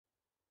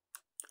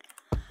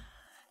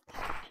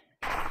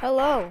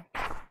Hello.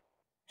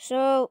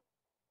 So,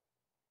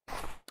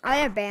 I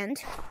have banned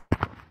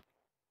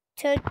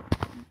to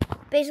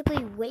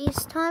basically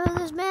waste time on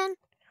this ban.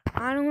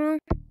 I don't know.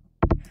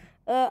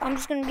 I'm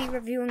just gonna be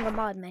reviewing the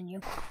mod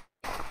menu.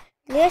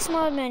 This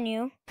mod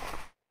menu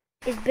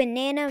is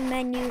Banana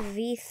Menu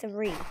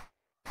V3.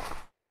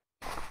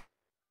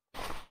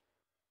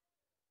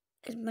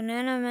 It's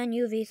Banana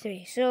Menu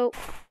V3. So,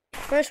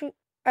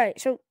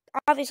 alright, so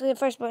obviously the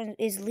first button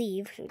is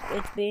leave.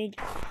 It's big.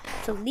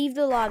 To leave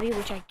the lobby,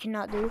 which I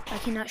cannot do. I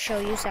cannot show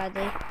you,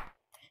 sadly.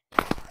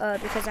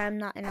 Because I'm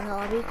not in the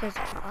lobby, because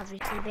I'm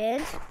obviously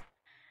banned.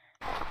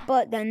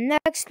 But the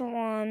next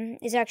one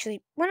is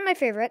actually one of my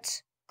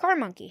favorites, Car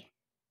Monkey.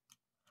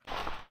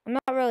 I'm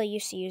not really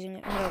used to using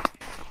it. Hold up.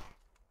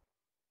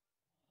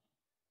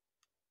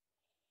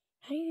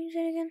 How do you use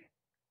it again?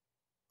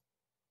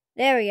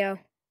 There we go.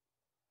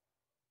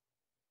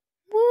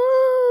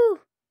 Woo!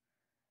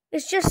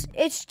 It's just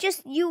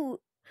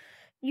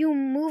you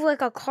move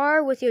like a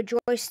car with your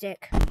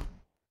joystick.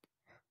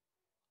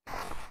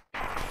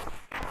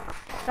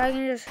 So I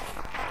can just...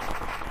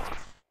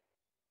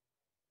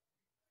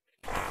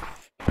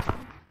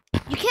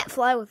 You can't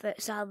fly with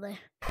it, sadly.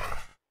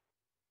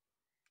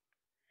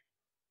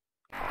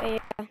 But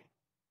yeah.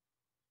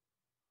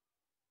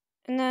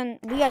 And then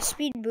we got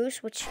Speed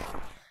Boost, which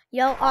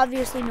y'all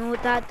obviously know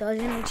what that does.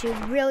 It makes you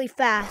really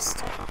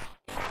fast.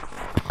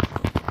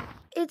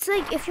 It's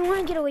like if you want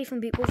to get away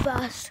from people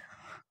fast.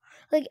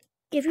 Like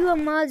if you have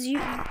mods, you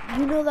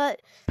know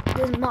that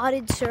there's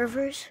modded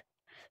servers,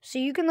 so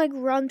you can like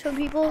run to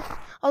people.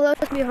 Although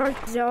it's gonna be hard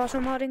because they're also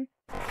modding.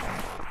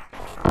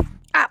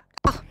 Ah.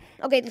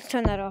 Okay, let's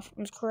turn that off.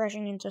 I'm just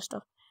crashing into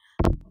stuff.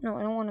 No,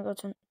 I don't want to go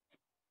to.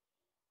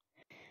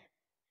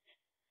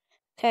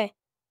 Okay,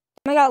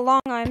 I got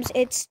long arms.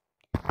 It's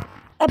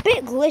a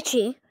bit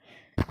glitchy.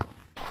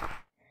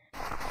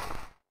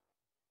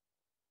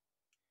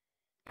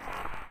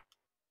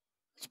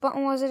 Which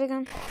button was it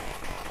again?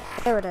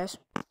 There it is.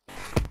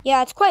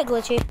 Yeah, it's quite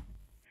glitchy.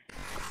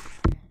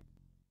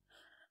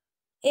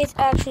 It's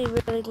actually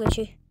really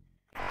glitchy.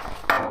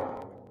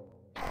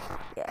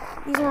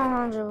 Yeah, these long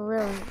arms are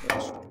really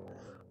glitchy.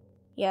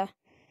 Yeah.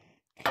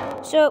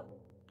 So,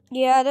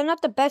 yeah, they're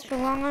not the best for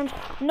long arms.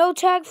 No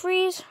tag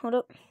freeze. Hold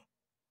up.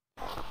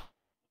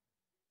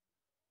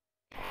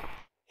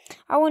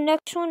 Our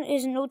next one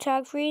is no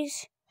tag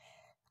freeze.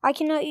 I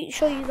cannot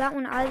show you that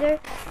one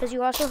either, because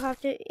you also have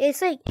to...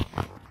 It's like,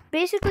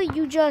 basically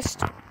you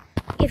just...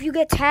 If you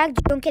get tagged,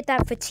 you don't get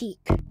that fatigue.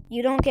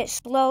 You don't get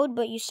slowed,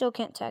 but you still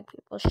can't tag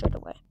people straight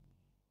away.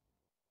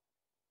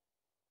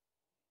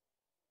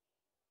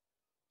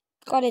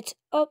 Got its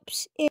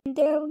ups and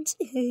downs.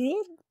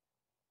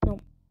 No.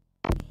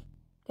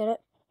 Get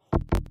it?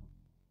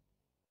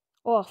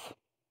 Off.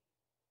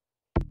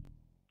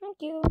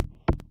 Thank you.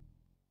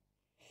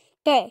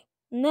 Okay,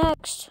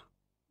 next.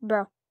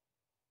 Bro.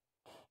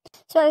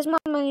 So this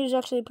mod menu is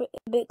actually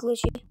a bit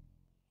glitchy.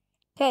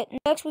 Okay,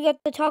 next we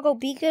got the toggle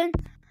beacon.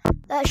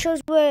 That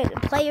shows where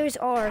players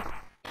are.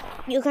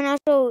 You can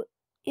also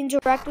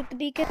interact with the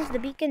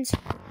beacons.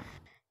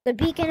 The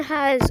beacon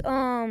has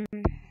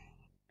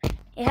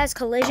it has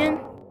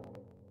collision.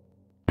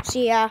 So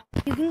yeah,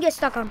 you can get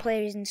stuck on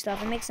players and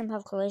stuff. It makes them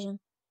have collision.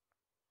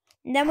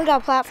 And then we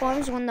got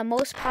platforms, one of the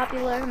most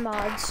popular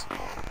mods.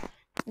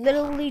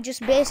 Literally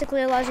just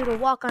basically allows you to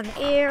walk on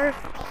air.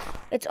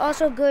 It's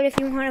also good if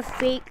you want to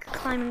fake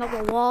climbing up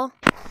a wall.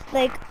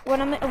 Like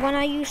when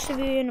I used to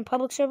be in the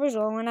public servers,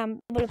 or when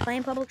I'm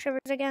playing public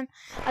servers again,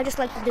 I just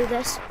like to do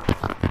this.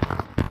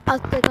 I'll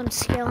click on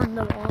scaling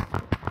the wall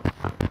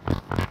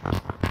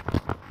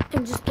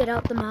and just get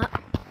out the map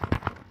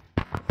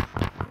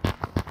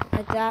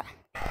like that.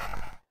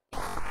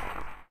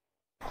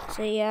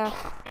 So yeah.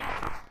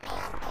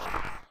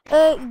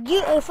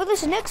 For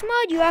this next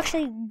mod, you're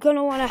actually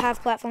gonna want to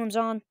have platforms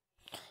on,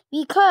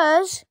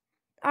 because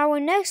our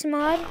next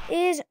mod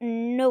is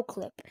no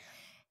clip.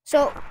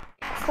 So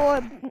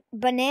for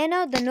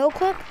banana, the no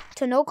clip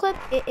to no clip,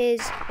 it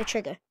is the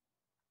trigger.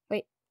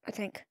 Wait, I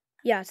think.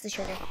 Yeah, it's the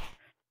trigger,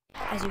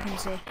 as you can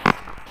see.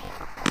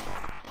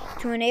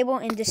 To enable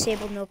and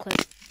disable no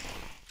clip.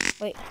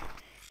 Wait.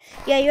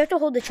 Yeah, you have to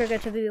hold the trigger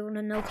to be able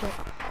to no clip.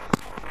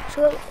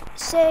 So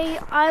say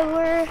if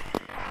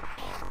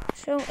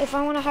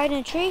I want to hide in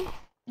a tree,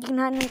 you can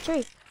hide in a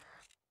tree.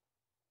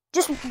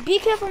 Just be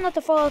careful not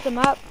to fall out the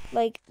map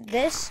like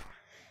this,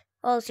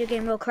 or else your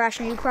game will crash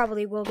and you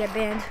probably will get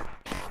banned.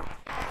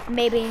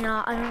 Maybe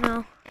not, I don't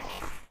know.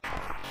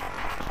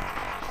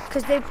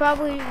 Because they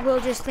probably will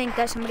just think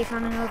that somebody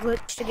found another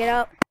glitch to get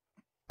out.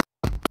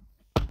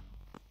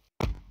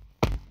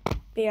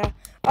 But yeah.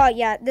 Oh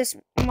yeah, this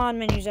mod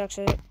menu is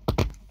actually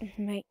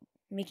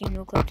making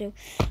no clip too.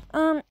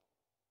 And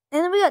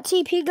then we got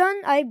TP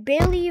gun. I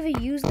barely even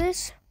use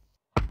this.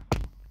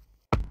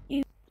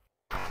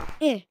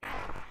 So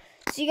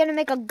you're gonna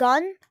make a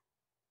gun,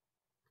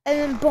 and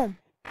then boom,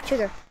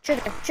 trigger.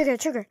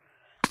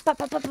 Ba,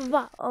 ba, ba, ba,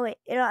 ba. Oh wait,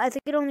 I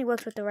think it only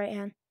works with the right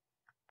hand.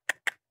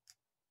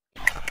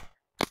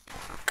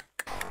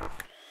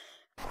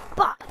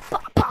 Ba, ba,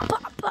 ba, ba,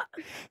 ba.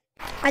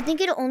 I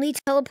think it only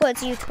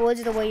teleports you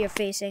towards the way you're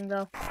facing,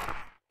 though.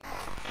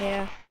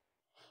 Yeah.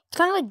 It's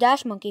kind of like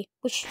Dash Monkey,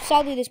 which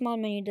sadly this mod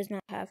menu does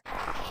not have.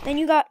 Then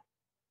you got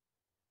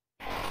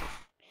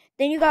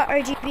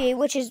RGB,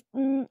 which is,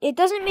 it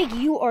doesn't make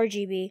you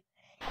RGB.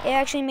 It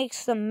actually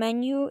makes the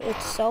menu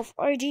itself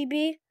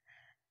RGB.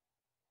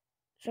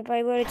 So if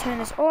I were to turn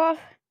this off,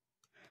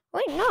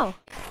 wait, no.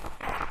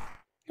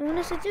 What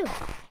does it do?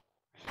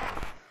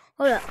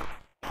 Hold up.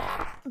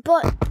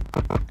 But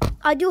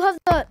I do have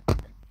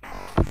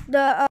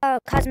the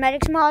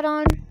cosmetics mod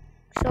on,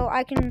 so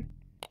I can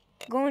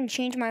go and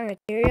change my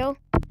material,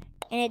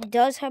 and it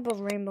does have a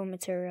rainbow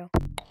material.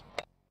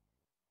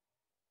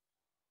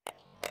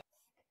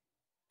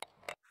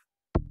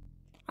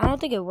 I don't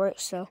think it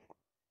works, so.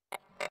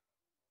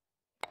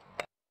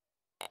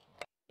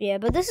 Yeah,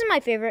 but this is my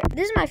favorite.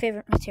 This is my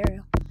favorite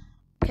material.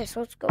 Okay,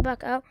 so let's go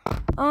back out.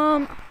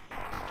 The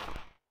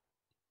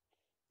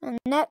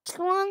next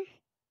one,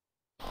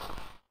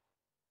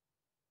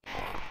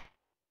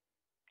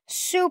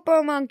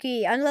 Super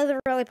Monkey, another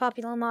really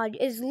popular mod,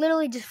 is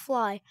literally just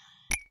fly.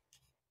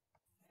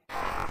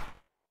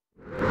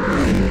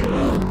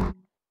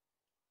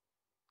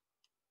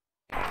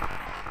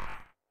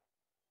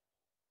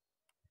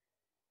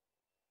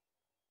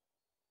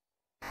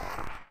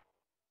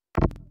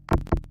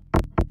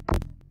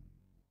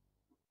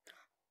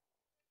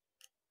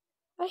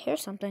 I hear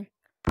something.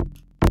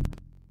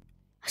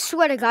 I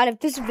swear to God, if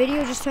this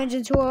video just turns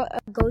into a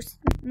ghost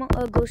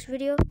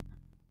video.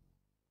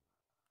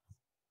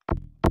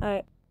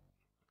 Alright.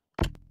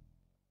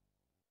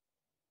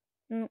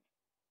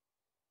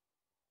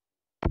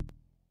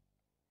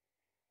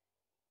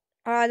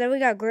 Then we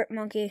got Grip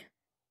Monkey.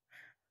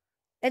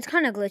 It's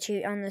kind of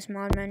glitchy on this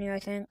mod menu, I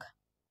think.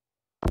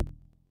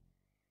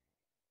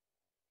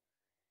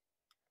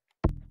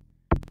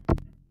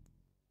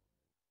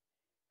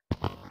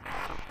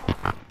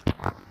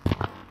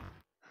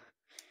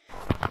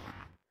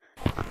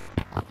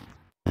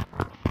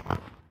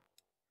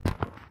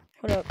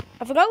 Hold up.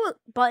 I forgot what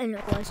button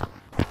it was.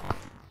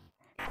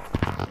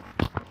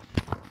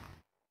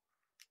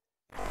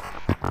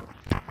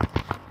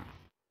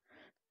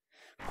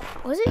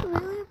 Was it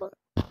really a button?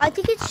 I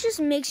think it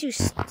just makes you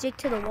stick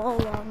to the wall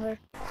longer.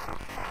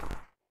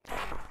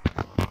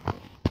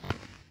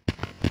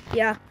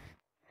 Yeah.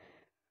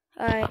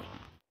 Alright.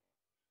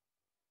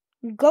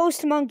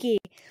 Ghost Monkey.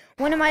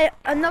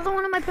 Another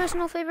one of my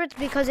personal favorites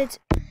because it's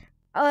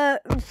I'll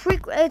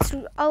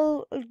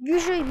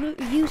usually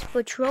use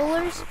for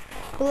trollers,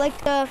 but like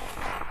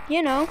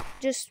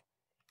just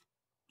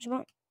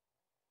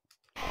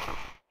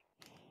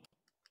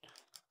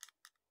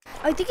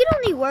I think it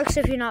only works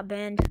if you're not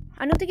banned.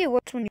 I don't think it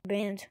works when you're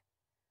banned.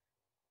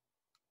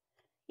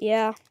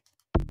 Yeah.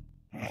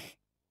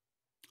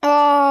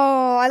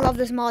 Oh, I love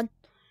this mod.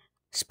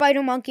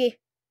 Spider Monkey.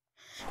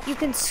 You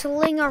can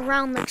sling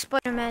around like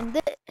Spider-Man.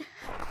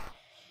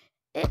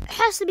 It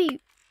has to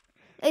be...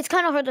 It's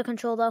kind of hard to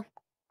control, though.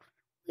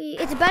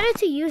 It's better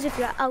to use if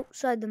you're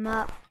outside the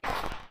map.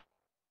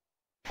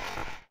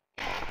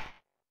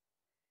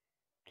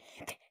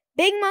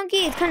 Big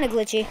Monkey, it's kind of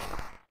glitchy.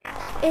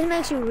 It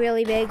makes you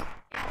really big.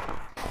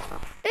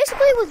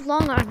 Basically with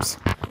long arms.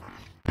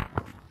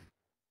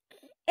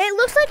 It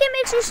looks like it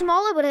makes you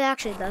smaller, but it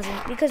actually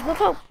doesn't. Because look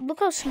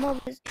how small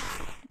this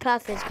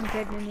path is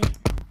compared to me.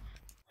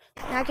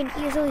 And I can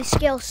easily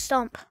scale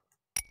Stump.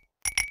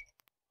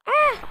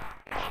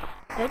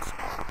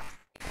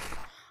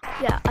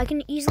 Yeah, I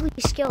can easily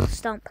scale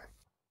Stump.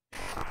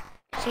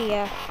 So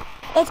yeah.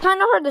 It's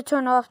kind of hard to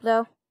turn off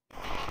though.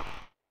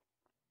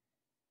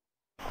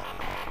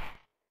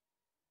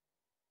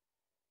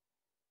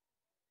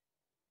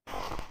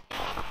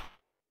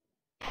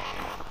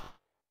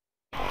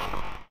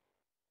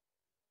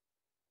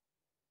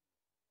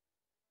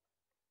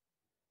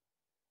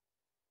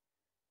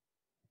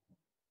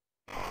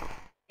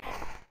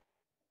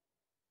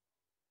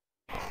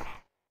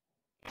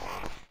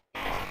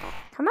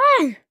 Come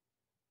on!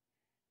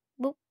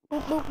 Boop,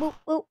 boop, boop, boop,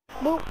 boop,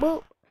 boop,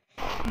 boop.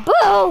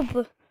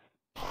 Boop!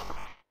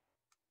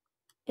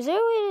 Is there a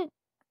way to...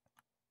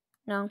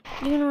 No,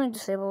 you can only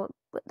disable it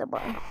with the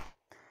button.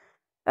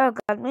 Oh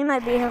god, we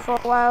might be here for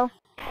a while.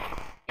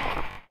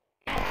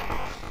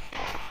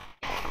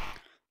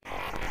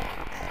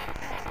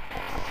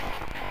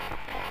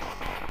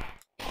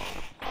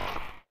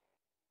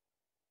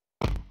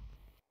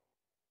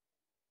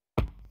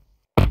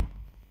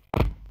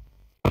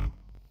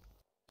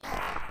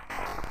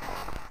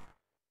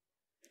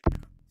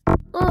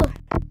 Oh!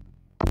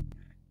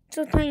 It's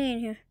so tiny in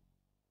here.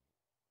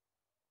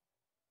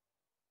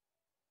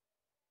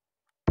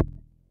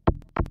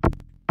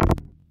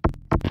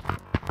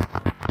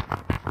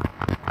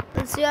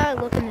 Let's see how I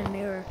look in the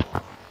mirror.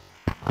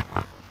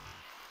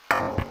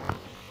 I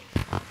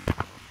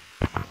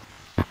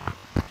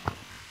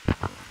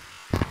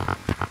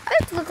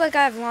have to look like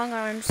I have long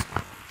arms.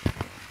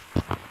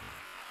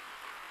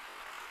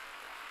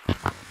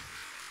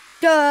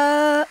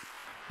 Duh!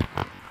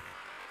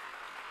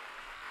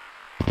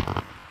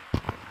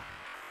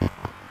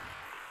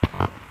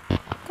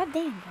 God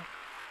damn, bro.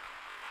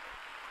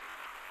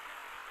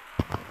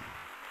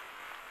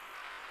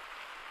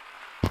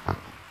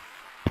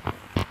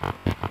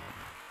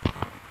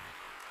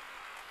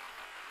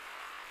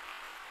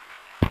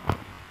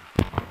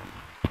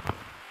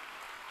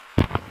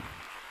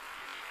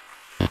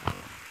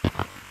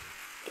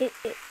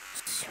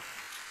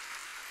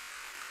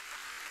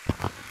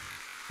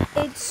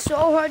 It's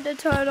so hard to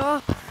turn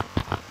off.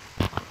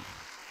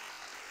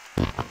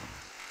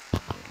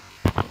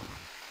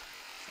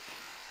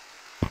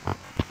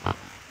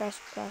 Press,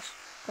 press,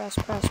 press,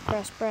 press,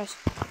 press, press,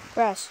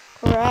 press,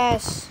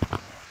 press,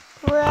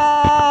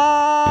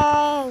 press.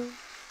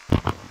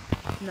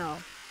 No.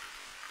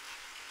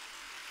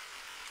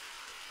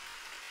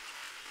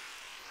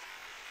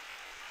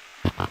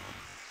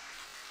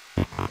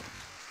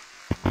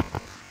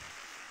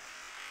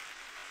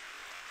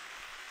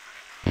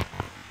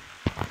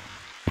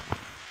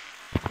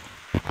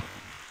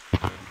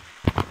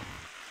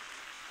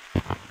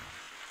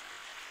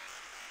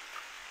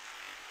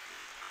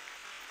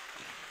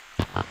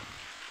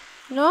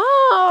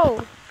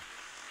 No!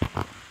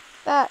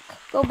 Back.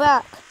 Go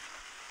back.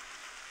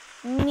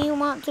 You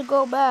want to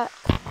go back.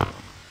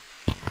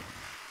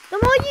 The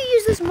more you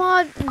use this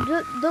mod,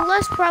 the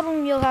less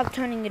problem you'll have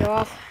turning it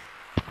off.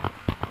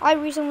 I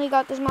recently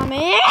got this mod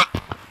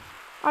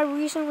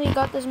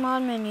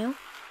menu.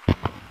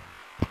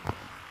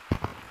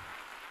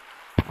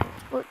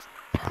 It's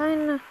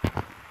kinda...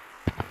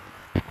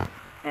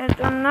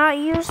 And I'm not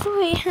used to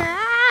it.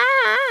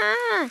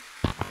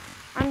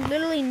 I'm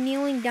literally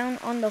kneeling down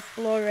on the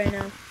floor right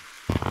now.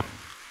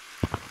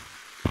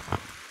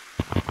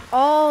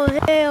 All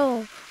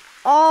hail!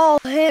 All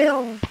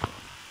hail!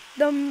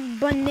 The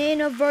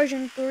banana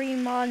version 3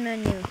 mod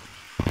menu.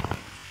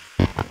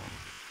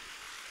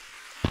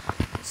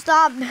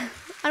 Stop!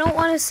 I don't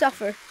want to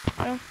suffer.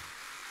 I don't...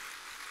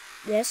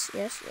 Yes,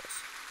 yes,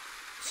 yes.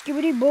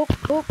 Skibbity boop,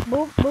 boop,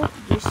 boop, boop.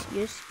 Yes,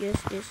 yes,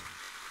 yes, yes.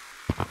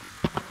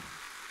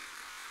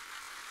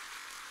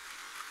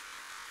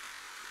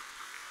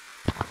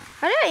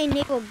 How did I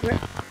enable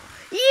grip?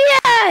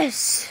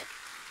 Yes!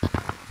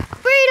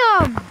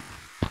 Freedom!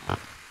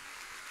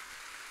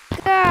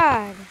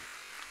 God.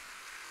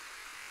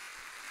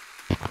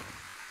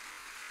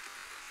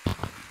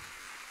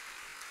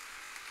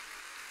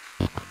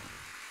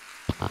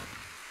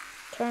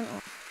 Turn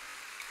off.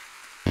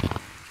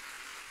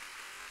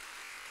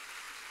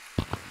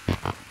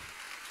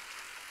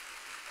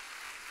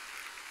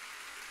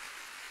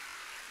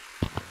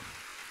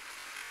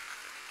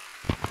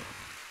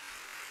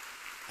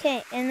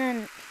 Okay, and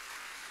then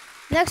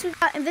next we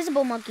got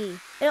Invisible Monkey.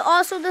 It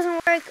also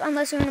doesn't work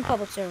unless you're in a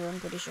public server, I'm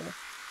pretty sure.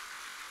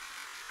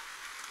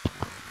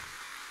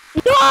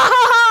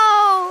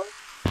 No!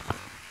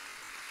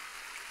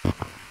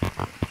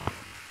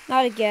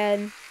 Not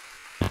again.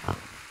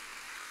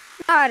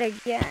 Not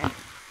again.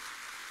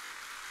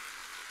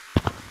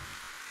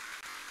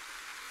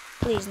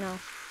 Please, no.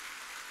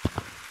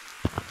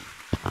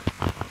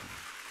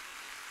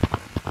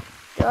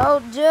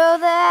 Don't do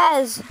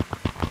this!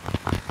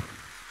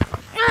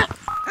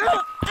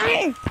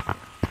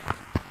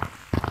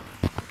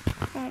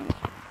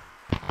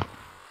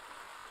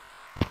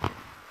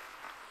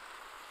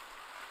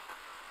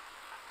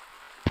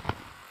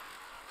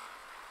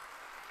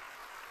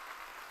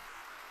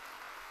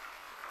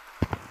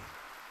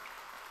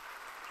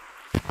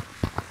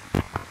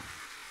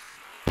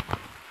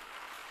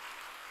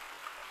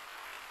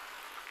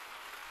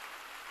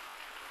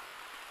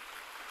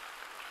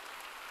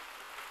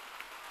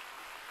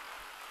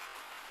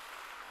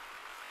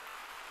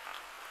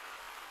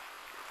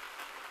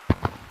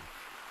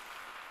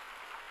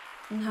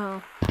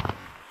 No,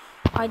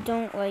 I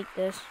don't like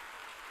this.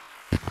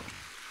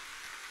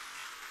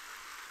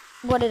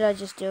 What did I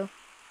just do?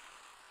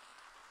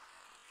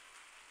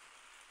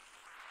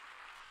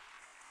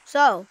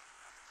 So,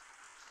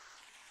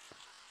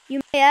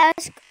 you may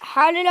ask,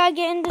 how did I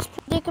get in this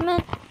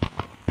predicament?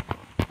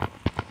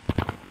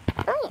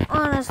 I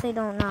honestly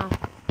don't know.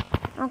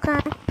 Okay?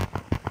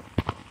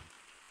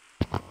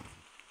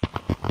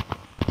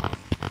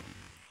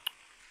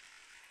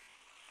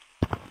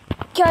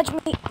 Catch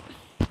me!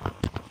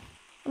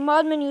 The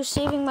mod menu is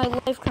saving my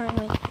life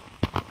currently.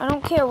 I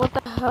don't care what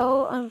the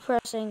hell I'm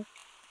pressing.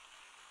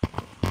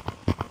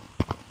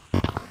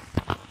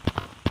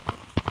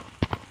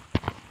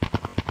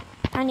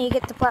 I need to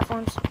get the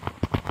platforms.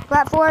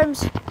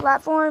 Platforms!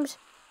 Platforms!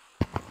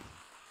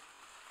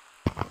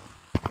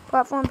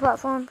 Platform,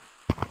 platform.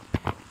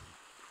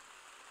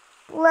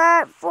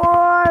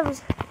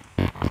 Platforms!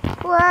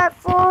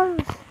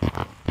 Platforms!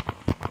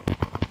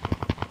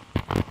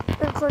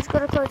 Go to clutch, go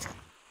to clutch.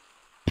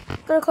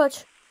 Go to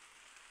clutch.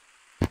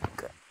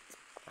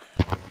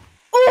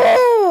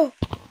 Oh!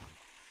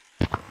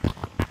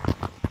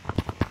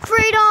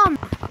 Freedom!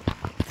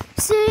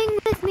 Sing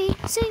with me,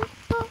 sing.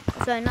 Oh.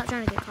 Sorry, I'm not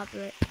trying to get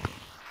copyright.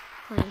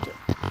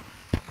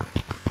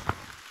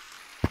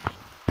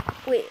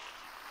 Wait.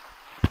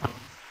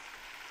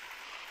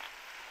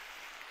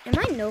 Am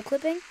I no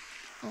clipping?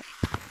 Oh.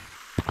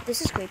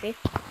 This is creepy.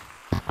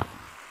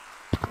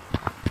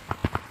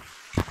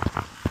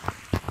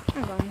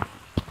 I'm gone.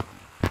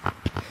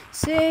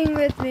 Sing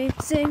with me,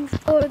 sing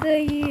for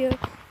the year.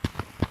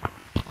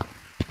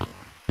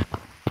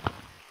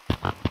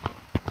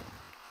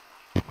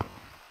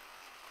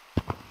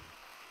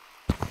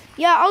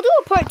 Yeah, I'll do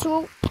a part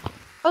 2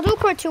 I'll do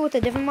part 2 with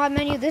a different mod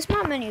menu. This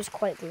mod menu is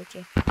quite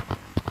glitchy.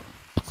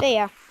 So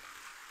yeah.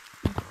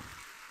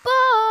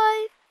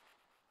 Bye.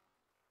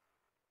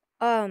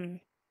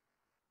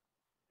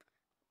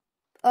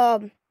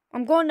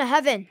 I'm going to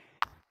heaven.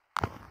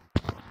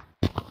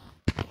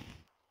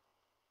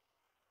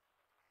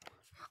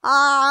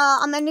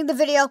 I'm ending the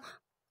video.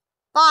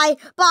 Bye.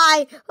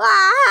 Bye.